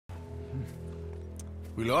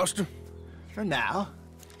We lost him? For now.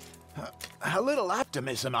 A little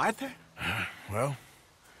optimism, Arthur. Well,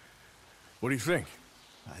 what do you think?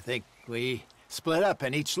 I think we split up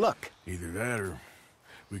and each look. Either that or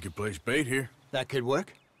we could place bait here. That could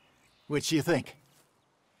work. Which do you think?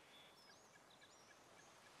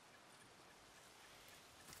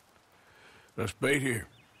 Let's bait here.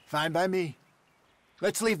 Fine by me.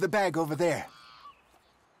 Let's leave the bag over there.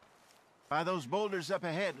 By those boulders up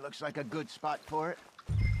ahead, looks like a good spot for it.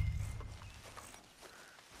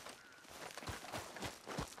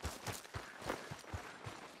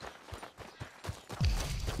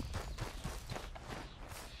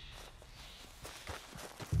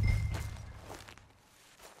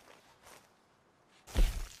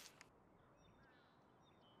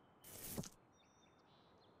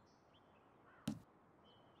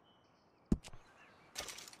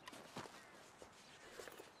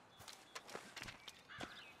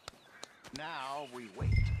 Now we wait.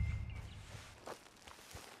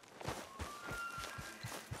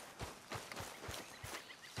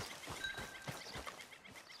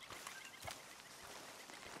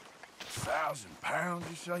 £1,000,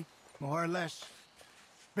 you say? More or less.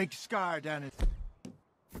 Big scar down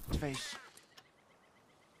his face.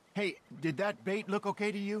 Hey, did that bait look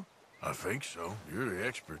okay to you? I think so. You're the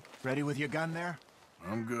expert. Ready with your gun there?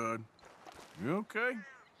 I'm good. You okay?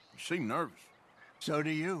 You seem nervous. So do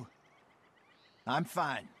you. I'm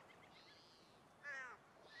fine.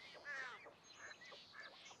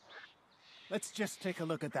 Let's just take a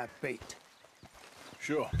look at that bait.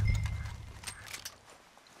 Sure.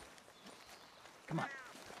 Come on.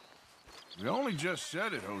 You only just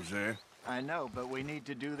said it, Jose. I know, but we need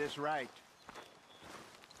to do this right.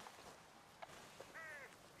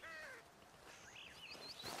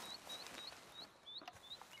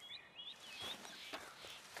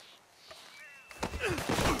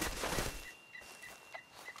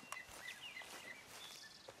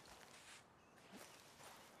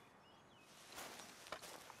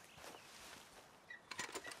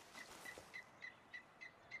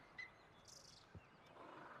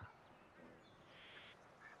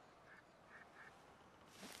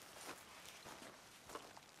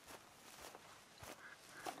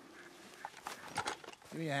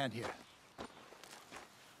 Give me a hand here.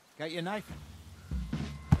 Got your knife?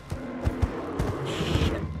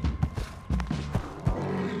 Shit.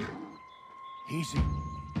 Easy.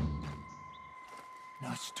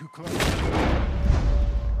 No, it's too close.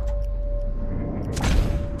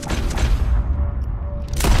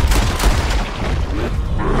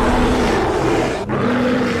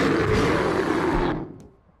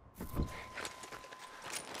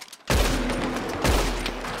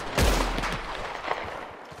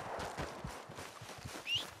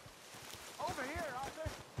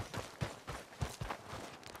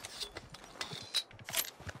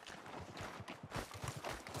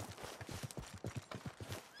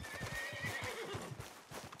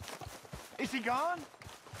 Is he gone?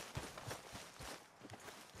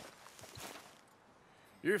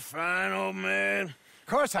 You're fine, old man. Of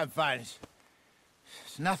course I'm fine.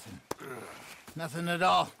 It's nothing. Nothing at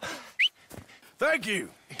all. Thank you,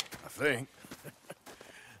 I think.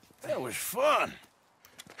 That was fun.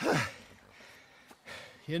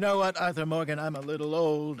 You know what, Arthur Morgan? I'm a little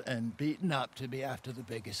old and beaten up to be after the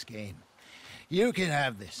biggest game. You can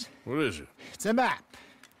have this. What is it? It's a map.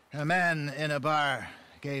 A man in a bar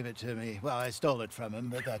gave it to me. Well, I stole it from him,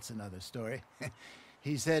 but that's another story.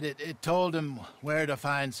 He said it told him where to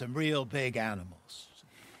find some real big animals.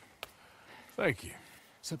 Thank you.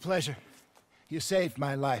 It's a pleasure. You saved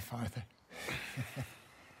my life, Arthur.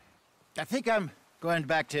 I think I'm going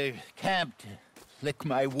back to camp to lick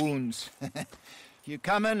my wounds. You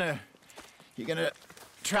coming, or you gonna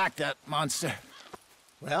track that monster?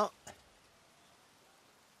 Well,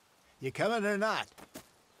 you coming or not?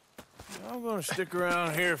 I'm gonna stick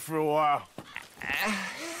around here for a while.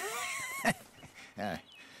 All right.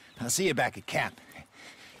 I'll see you back at camp.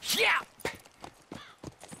 Yeah!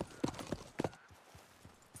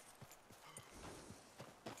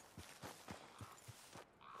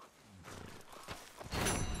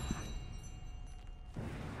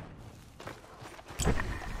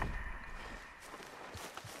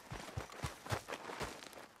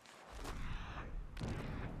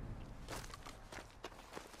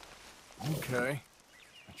 Okay.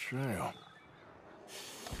 A trail.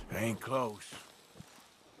 Ain't close.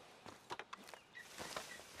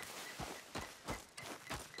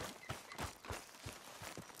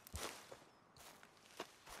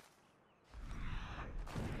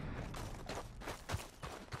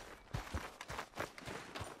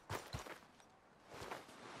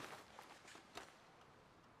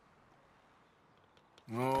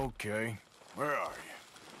 Okay. Where are you?